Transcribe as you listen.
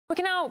We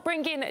can now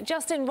bring in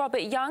Justin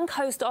Robert Young,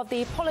 host of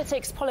the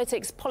Politics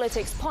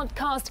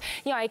podcast,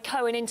 Yahya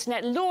Cohen,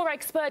 internet law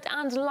expert,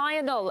 and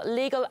Lionel,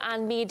 legal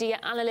and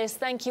media analyst.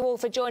 Thank you all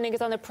for joining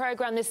us on the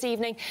programme this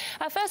evening.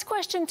 First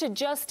question to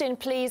Justin,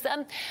 please.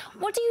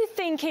 What do you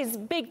think is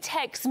big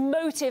tech's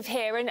motive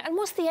here, and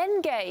what's the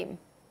end game?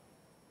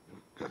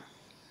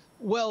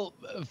 Well,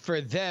 for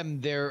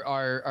them, there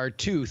are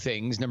two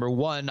things. Number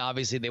one,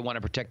 obviously, they want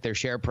to protect their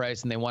share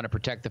price, and they want to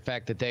protect the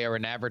fact that they are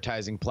an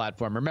advertising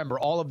platform. Remember,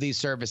 all of these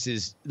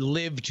services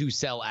live to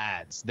sell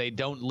ads. They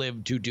don't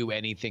live to do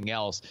anything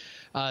else.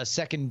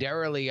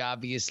 Secondarily,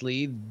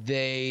 obviously,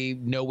 they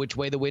know which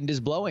way the wind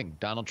is blowing.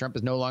 Donald Trump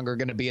is no longer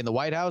going to be in the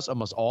White House.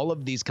 Almost all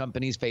of these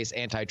companies face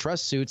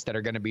antitrust suits that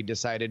are going to be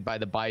decided by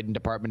the Biden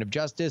Department of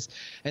Justice.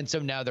 And so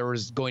now there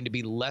is going to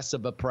be less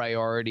of a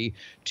priority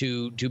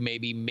to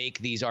maybe make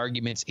these arguments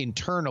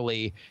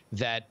internally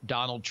that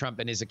Donald Trump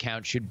and his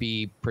account should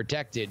be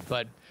protected.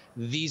 But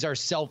these are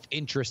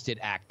self-interested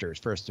actors,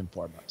 first and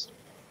foremost.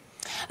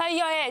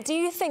 Yahya, do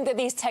you think that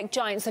these tech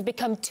giants have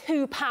become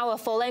too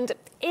powerful? And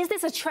is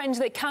this a trend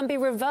that can be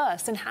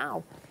reversed, and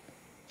how?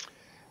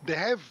 They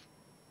have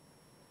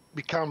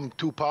become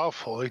too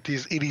powerful. It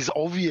is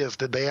obvious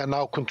that they are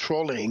now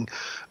controlling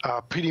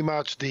pretty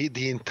much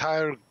the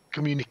entire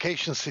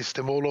communication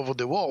system all over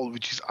the world,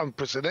 which is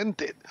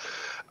unprecedented.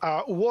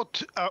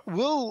 What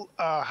will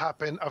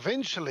happen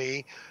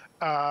eventually,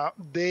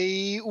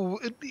 we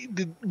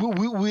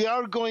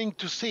are going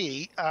to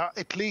see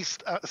at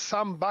least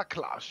some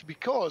backlash,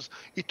 because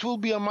it will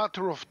be a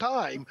matter of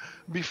time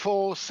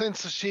before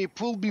censorship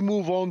will be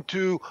moved on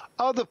to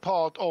other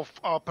part of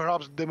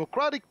perhaps the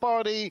Democratic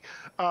Party.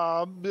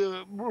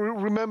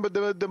 Remember,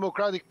 the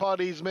Democratic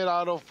Party is made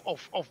out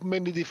of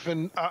many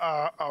different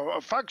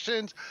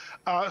factions,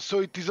 so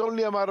it is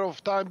only a matter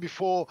of time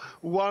before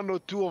one or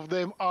two of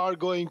them are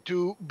going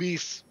to be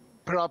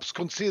perhaps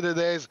considered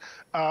as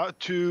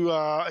too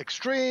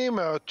extreme,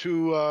 or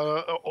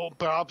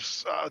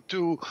perhaps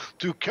too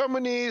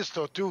communist,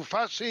 or too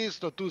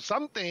fascist, or too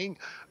something,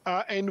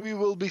 and we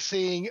will be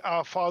seeing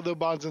further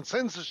bans and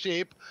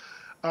censorship.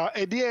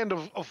 At the end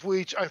of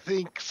which, I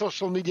think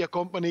social media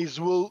companies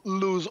will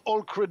lose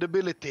all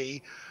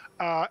credibility,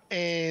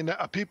 and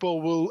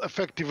people will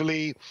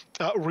effectively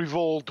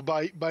revolt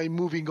by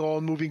moving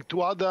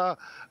to other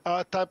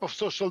type of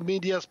social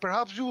medias.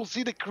 Perhaps you will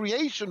see the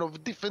creation of a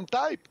different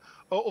type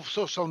of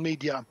social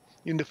media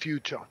in the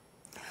future.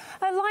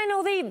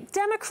 Lionel, the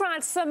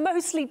Democrats are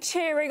mostly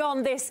cheering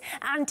on this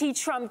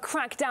anti-Trump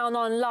crackdown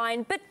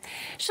online, but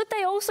should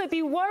they also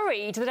be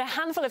worried that a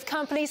handful of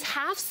companies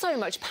have so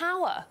much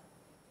power?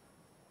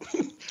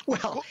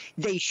 Well,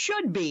 they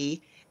should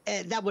be.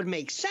 That would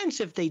make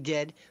sense if they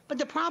did. But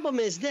the problem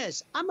is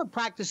this. I'm a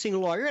practicing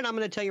lawyer, and I'm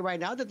going to tell you right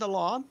now that the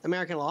law,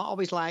 American law,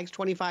 always lags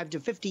 25 to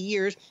 50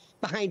 years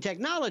behind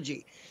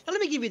technology. Now,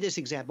 let me give you this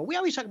example. We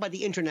always talk about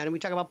the internet, and we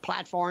talk about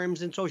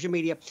platforms and social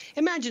media.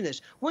 Imagine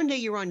this. One day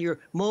you're on your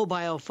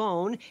mobile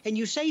phone, and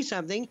you say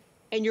something,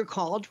 and your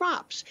call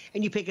drops.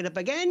 And you pick it up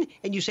again,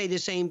 and you say the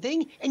same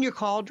thing, and your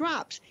call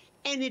drops.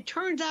 And it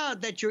turns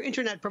out that your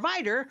internet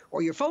provider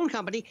or your phone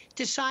company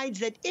decides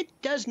that it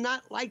does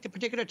not like the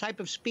particular type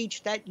of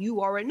speech that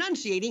you are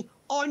enunciating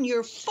on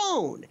your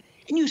phone.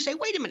 And you say,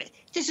 wait a minute,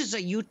 this is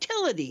a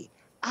utility.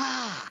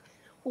 Well,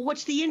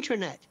 what's the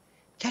internet?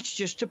 That's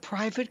just a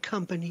private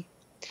company.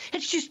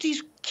 It's just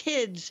these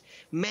kids,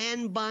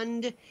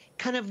 man-bunned,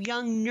 kind of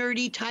young,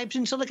 nerdy types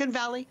in Silicon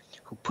Valley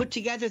who put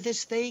together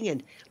this thing.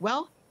 And,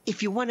 well,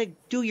 if you want to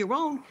do your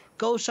own,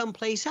 go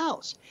someplace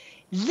else.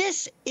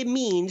 It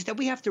means that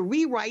we have to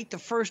rewrite the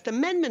First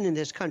Amendment in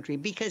this country,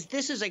 because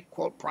this is a,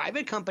 quote,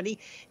 private company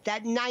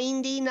that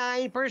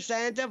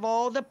 99% of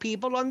all the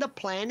people on the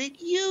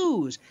planet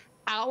use.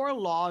 Our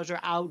laws are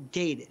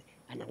outdated.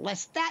 And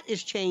unless that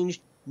is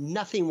changed,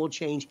 nothing will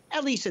change,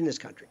 at least in this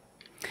country.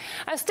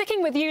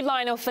 Sticking with you,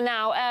 Lionel, for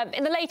now,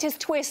 in the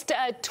latest twist,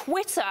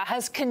 Twitter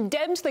has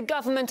condemned the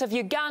government of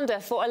Uganda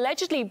for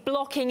allegedly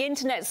blocking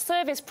internet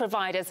service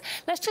providers.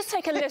 Let's just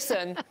take a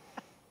listen.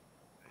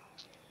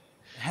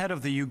 Ahead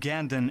of the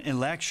Ugandan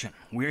election,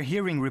 we're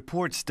hearing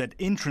reports that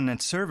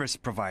internet service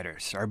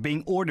providers are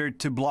being ordered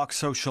to block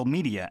social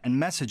media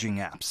and messaging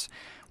apps.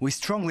 We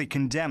strongly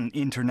condemn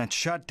internet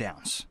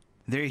shutdowns.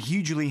 They're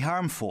hugely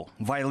harmful,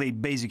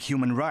 violate basic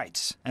human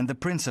rights and the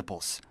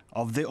principles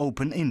of the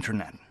open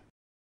internet.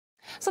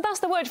 So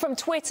that's the word from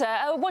Twitter.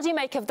 What do you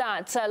make of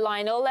that,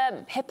 Lionel?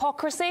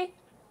 Hypocrisy?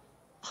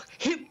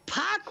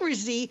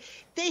 Hypocrisy?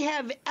 They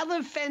have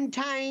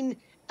elephantine...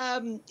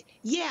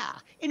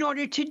 in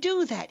order to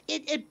do that.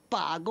 It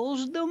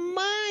boggles the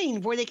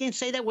mind where they can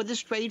say that with a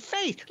straight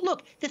face.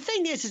 Look, the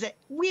thing is that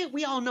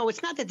we all know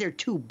it's not that they're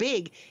too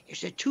big,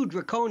 it's they're too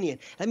draconian.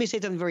 Let me say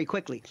something very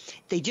quickly.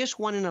 They just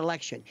won an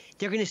election.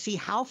 They're going to see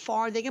how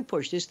far they can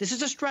push this. This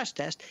is a stress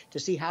test to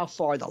see how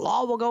far the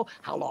law will go,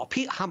 how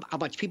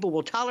much people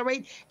will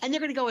tolerate, and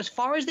they're going to go as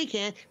far as they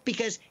can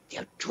because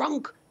they're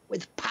drunk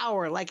with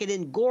power like an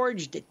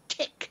engorged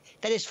tick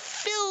that is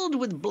filled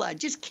with blood.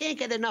 Just can't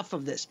get enough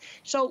of this.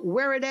 So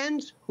where it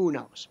ends, who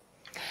knows?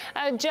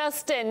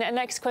 Justin,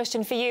 next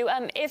question for you.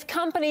 If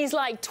companies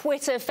like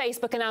Twitter,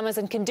 Facebook and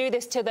Amazon can do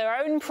this to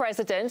their own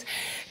president,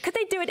 could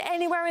they do it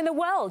anywhere in the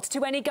world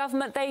to any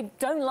government they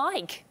don't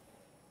like?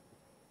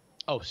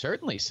 Oh,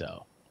 certainly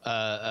so.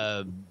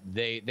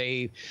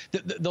 The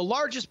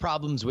largest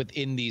problems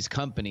within these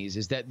companies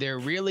is that there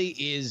really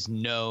is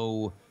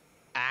no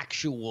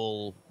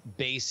actual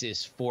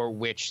basis for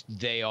which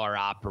they are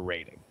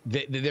operating.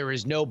 There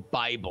is no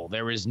Bible.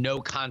 There is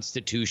no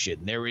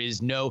constitution.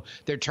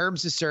 Their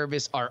terms of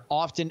service are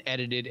often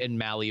edited and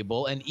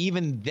malleable, and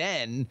even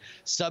then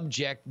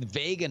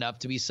vague enough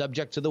to be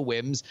subject to the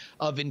whims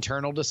of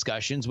internal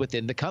discussions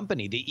within the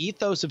company. The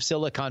ethos of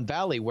Silicon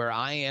Valley, where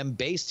I am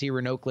based here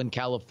in Oakland,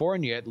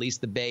 California, at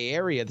least the Bay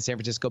Area, the San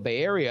Francisco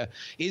Bay Area,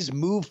 is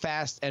move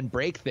fast and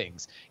break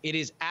things. It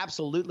is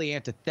absolutely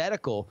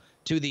antithetical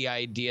to the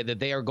idea that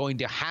they are going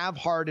to have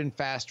hard and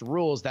fast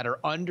rules that are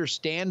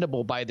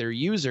understandable by their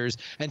users.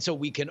 And so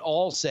we can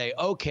all say,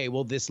 okay,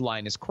 well, this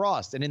line is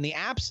crossed. And in the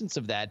absence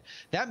of that,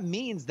 that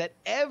means that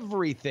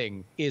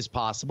everything is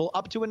possible,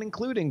 up to and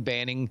including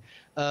banning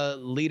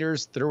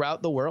leaders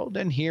throughout the world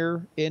and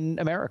here in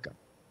America.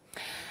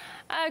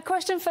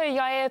 Question for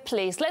Yair,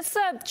 please. Let's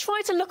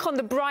try to look on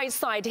the bright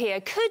side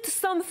here. Could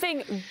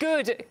something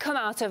good come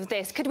out of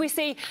this? Could we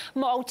see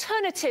more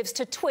alternatives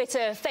to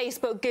Twitter,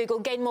 Facebook, Google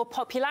gain more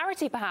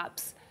popularity,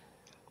 perhaps?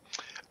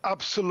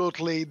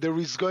 Absolutely. There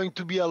is going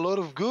to be a lot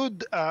of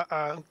good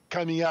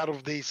coming out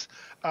of this.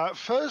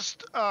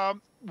 First,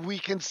 we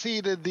can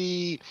see that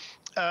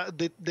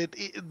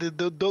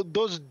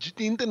those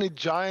internet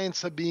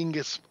giants are being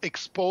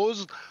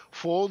exposed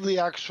for what they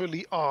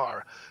actually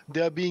are.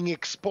 They are being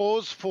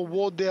exposed for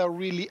what they are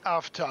really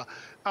after.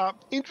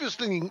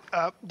 Interesting.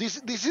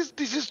 This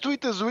is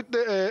Twitter's with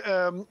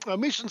the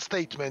mission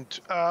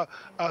statement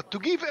to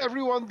give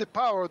everyone the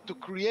power to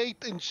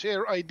create and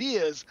share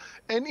ideas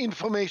and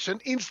information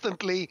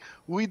instantly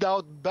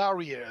without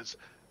barriers.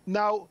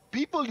 Now,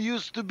 people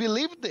used to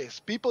believe this.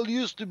 People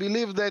used to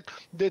believe that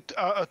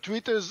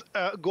Twitter's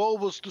goal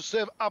was to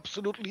serve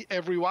absolutely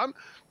everyone,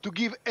 to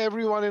give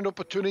everyone an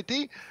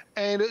opportunity,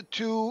 and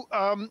to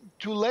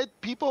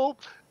let people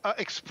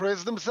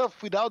express themselves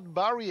without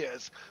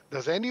barriers.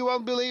 Does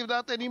anyone believe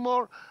that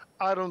anymore?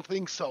 I don't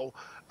think so.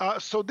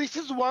 So this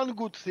is one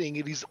good thing.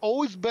 It is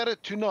always better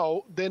to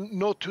know than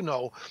not to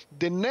know.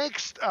 The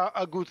next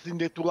a good thing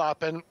that will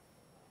happen,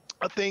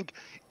 I think,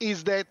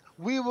 is that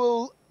we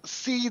will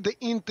see the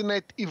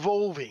internet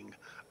evolving.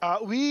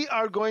 We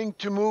are going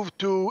to move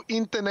to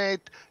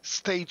internet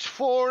stage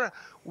 4,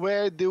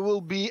 where there will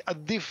be a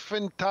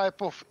different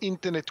type of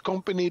internet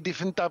company,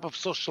 different type of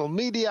social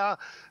media.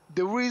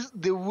 There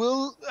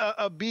will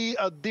be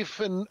a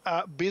different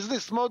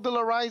business model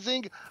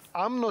arising.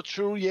 I'm not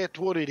sure yet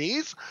what it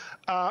is,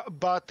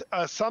 but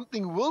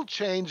something will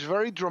change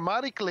very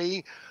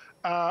dramatically.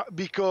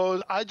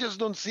 Because I just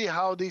don't see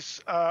how this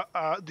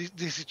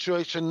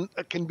situation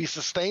can be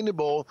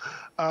sustainable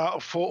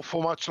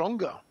for much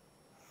longer.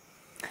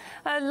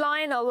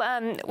 Lionel,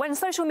 when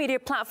social media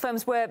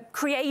platforms were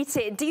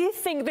created, do you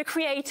think the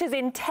creators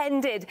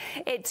intended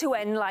it to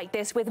end like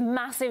this, with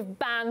massive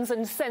bans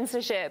and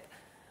censorship?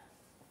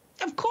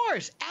 Of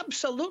course,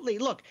 absolutely.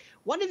 Look,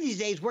 one of these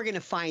days we're going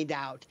to find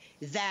out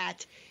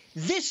that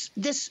this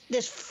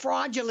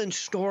fraudulent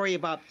story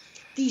about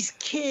these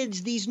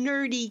kids, these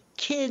nerdy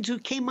kids who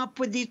came up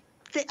with the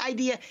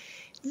idea,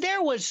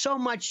 there was so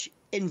much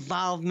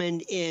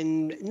involvement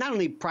in not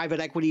only private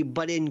equity,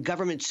 but in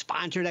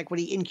government-sponsored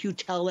equity,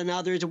 In-Q-Tel and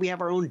others, and we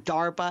have our own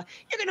DARPA.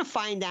 You're going to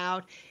find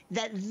out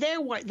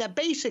that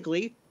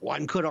basically,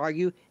 one could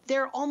argue,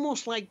 they're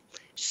almost like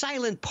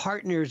silent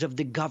partners of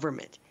the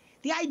government.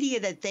 The idea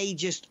that they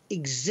just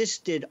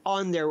existed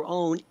on their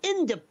own,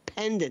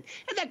 independent,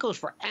 and that goes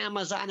for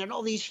Amazon and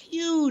all these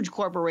huge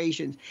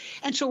corporations.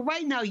 And so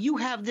right now you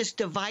have this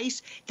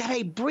device that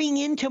I bring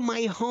into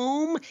my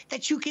home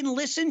that you can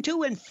listen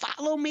to and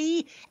follow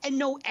me and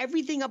know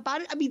everything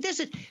about it. I mean, this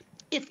is,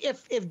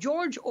 if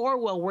George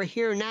Orwell were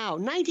here now,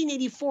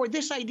 1984,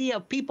 this idea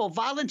of people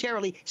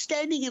voluntarily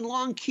standing in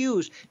long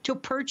queues to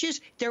purchase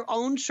their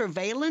own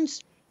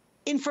surveillance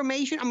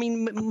information,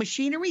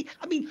 machinery.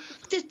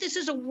 This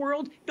is a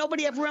world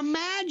nobody ever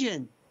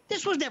imagined.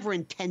 This was never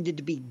intended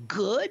to be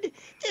good.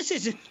 This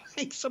isn't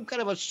like some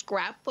kind of a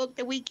scrapbook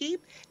that we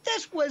keep.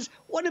 This was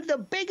one of the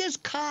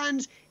biggest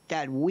cons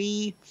that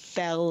we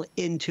fell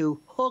into,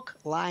 hook,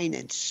 line,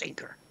 and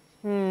sinker.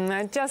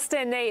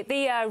 Justin,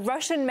 the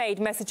Russian-made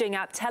messaging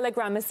app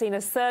Telegram has seen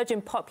a surge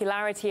in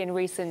popularity in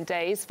recent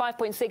days.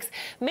 5.6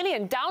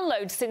 million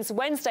downloads since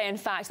Wednesday, in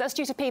fact. That's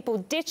due to people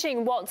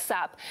ditching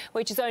WhatsApp,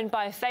 which is owned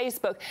by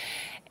Facebook.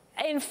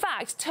 In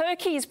fact,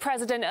 Turkey's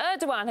President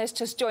Erdogan has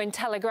just joined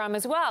Telegram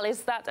as well.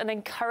 Is that an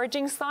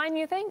encouraging sign,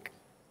 you think?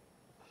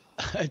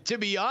 To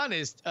be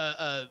honest,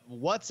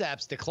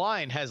 WhatsApp's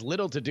decline has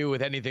little to do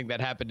with anything that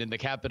happened in the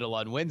Capitol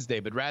on Wednesday,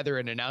 but rather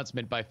an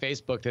announcement by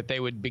Facebook that they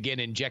would begin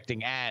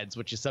injecting ads,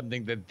 which is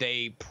something that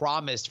they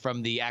promised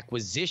from the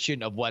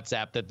acquisition of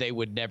WhatsApp that they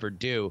would never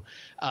do.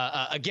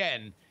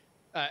 Again,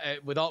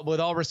 with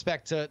all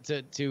respect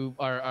to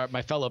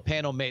my fellow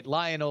panel mate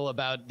Lionel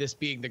about this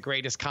being the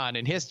greatest con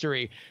in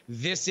history,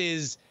 this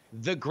is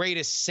the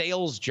greatest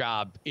sales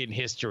job in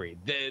history.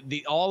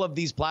 All of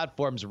these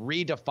platforms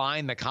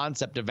redefine the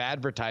concept of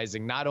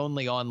advertising, not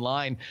only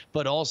online,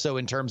 but also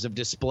in terms of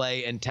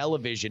display and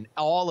television.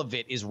 All of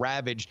it is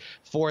ravaged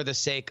for the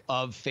sake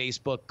of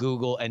Facebook,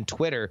 Google, and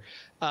Twitter.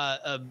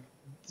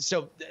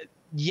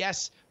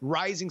 Yes,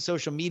 rising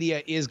social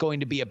media is going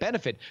to be a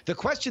benefit. The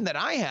question that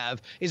I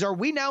have is, are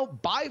we now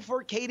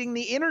bifurcating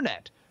the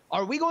internet?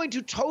 Are we going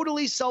to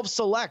totally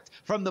self-select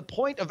from the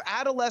point of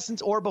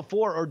adolescence or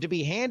before, or to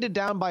be handed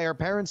down by our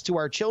parents to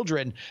our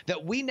children,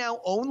 that we now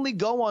only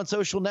go on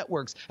social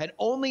networks and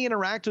only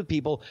interact with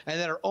people and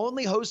that are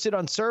only hosted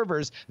on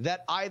servers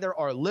that either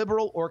are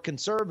liberal or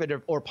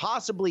conservative or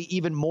possibly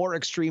even more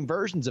extreme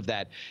versions of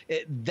that?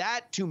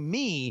 That, to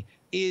me,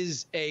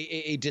 is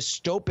a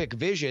dystopic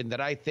vision that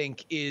I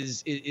think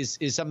is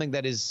something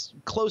that is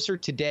closer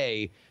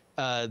today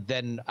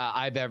than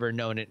I've ever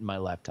known it in my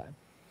lifetime.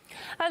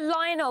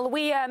 Lionel,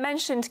 we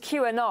mentioned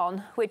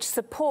QAnon, which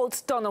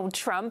supports Donald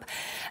Trump.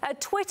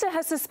 Twitter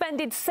has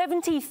suspended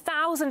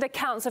 70,000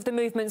 accounts of the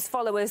movement's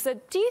followers.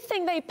 Do you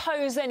think they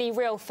pose any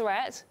real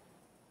threat?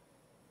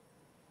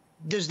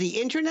 Does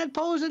the internet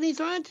pose any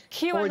threat?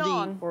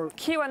 QAnon.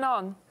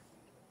 QAnon.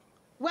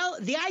 Well,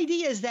 the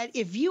idea is that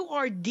if you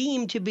are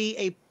deemed to be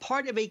a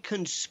part of a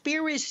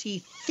conspiracy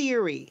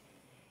theory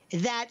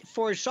that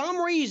for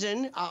some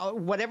reason,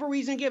 whatever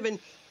reason given,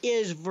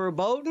 is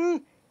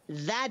verboten,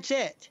 that's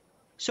it.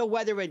 So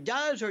whether it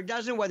does or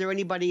doesn't, whether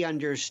anybody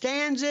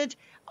understands it,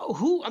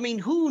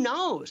 who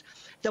knows?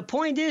 The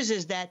point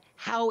is that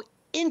how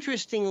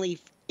interestingly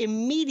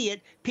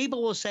immediate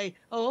people will say,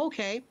 oh,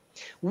 okay.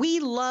 We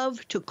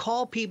love to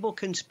call people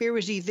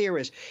conspiracy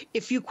theorists.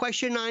 If you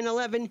question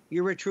 9/11,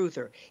 you're a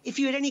truther. If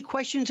you had any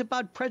questions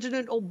about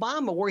President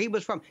Obama, where he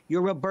was from,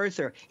 you're a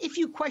birther. If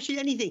you question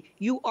anything,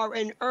 you are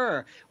an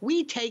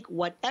We take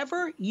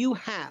whatever you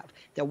have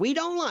that we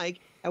don't like,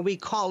 and we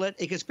call it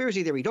a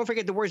conspiracy theory. Don't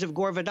forget the words of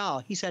Gore Vidal.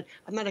 He said,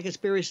 I'm not a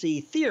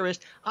conspiracy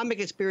theorist, I'm a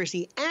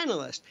conspiracy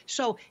analyst.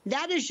 So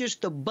that is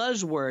just the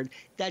buzzword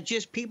that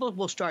just people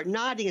will start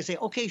nodding and say,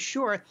 okay,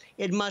 sure,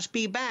 it must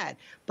be bad.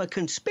 But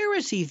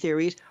conspiracy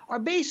theories are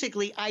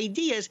basically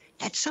ideas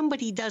that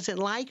somebody doesn't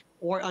like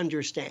or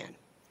understand.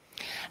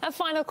 A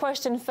final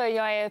question for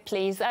Yair,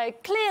 please.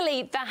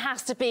 Clearly, there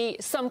has to be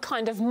some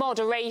kind of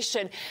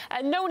moderation.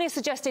 No one is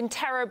suggesting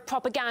terror,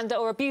 propaganda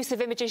or abusive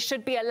images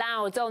should be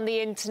allowed on the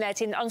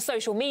internet, on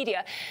social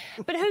media.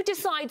 But who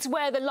decides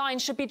where the line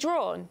should be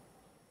drawn?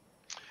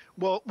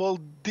 Well,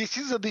 this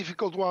is a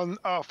difficult one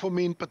for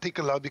me in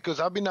particular,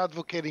 because I've been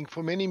advocating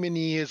for many, many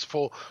years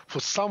for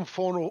some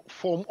form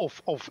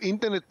of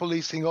internet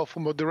policing or for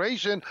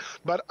moderation,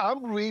 but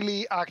I'm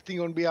really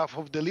acting on behalf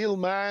of the little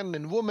man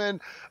and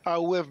woman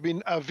who have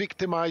been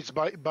victimized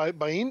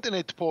by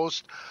internet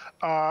posts.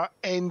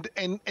 And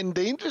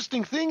the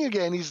interesting thing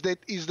again is that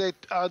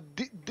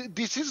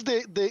this is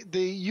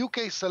the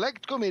UK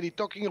Select Committee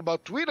talking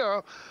about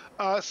Twitter,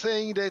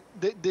 saying that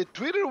the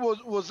Twitter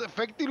was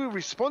effectively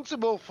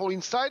responsible for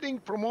inciting,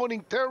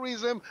 promoting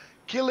terrorism,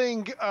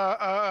 killing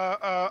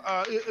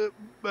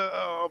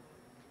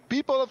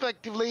people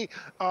effectively,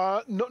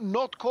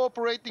 not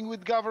cooperating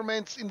with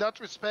governments in that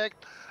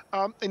respect.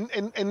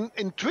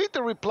 And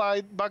Twitter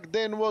replied back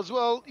then was,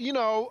 well, you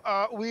know,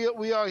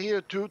 we are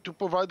here to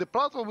provide the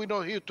platform. We're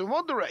not here to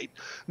moderate.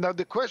 Now,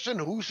 the question,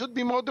 who should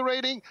be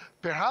moderating?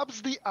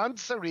 Perhaps the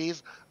answer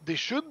is there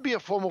should be a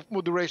form of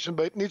moderation,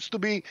 but it needs to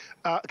be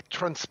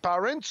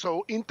transparent.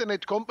 So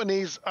internet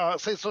companies,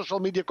 say social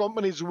media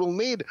companies, will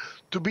need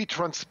to be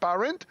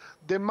transparent.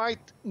 They might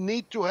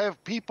need to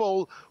have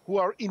people who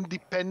are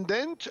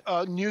independent,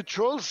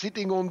 neutral,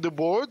 sitting on the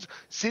boards,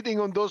 sitting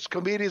on those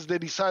committees that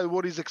decide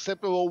what is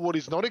acceptable, what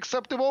is not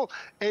acceptable,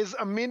 as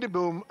a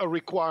minimum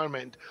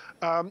requirement.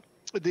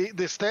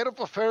 The state of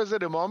affairs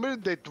at the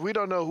moment, that we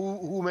don't know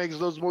who makes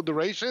those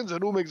moderations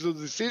and who makes those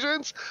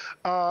decisions,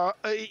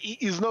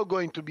 is not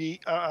going to be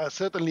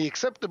certainly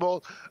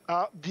acceptable.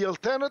 The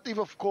alternative,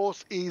 of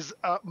course, is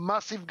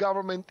massive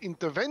government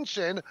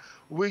intervention,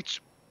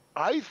 which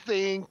I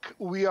think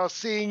we are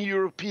seeing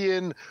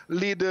European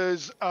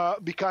leaders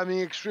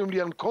becoming extremely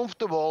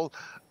uncomfortable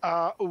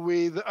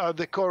with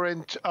the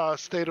current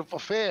state of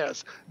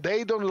affairs.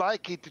 They don't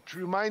like it. It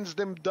reminds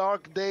them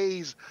dark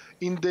days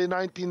in the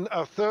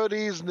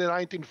 1930s, the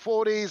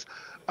 1940s,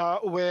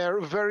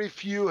 where very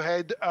few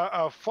had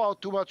far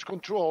too much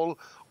control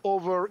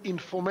over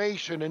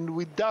information. And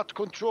with that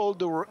control,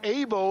 they were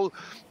able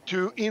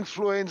to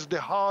influence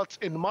the hearts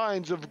and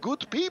minds of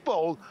good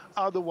people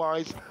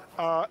otherwise.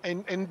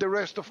 And the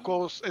rest, of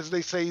course, as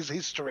they say, is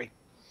history.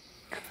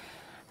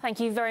 Thank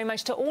you very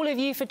much to all of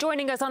you for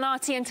joining us on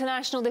RT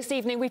International this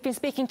evening. We've been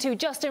speaking to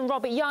Justin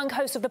Robert Young,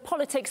 host of the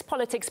Politics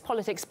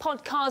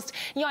podcast,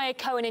 Yair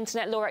Cohen,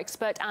 internet law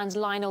expert, and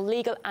Lionel,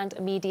 legal and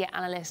media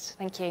analyst.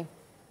 Thank you.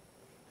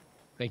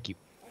 Thank you.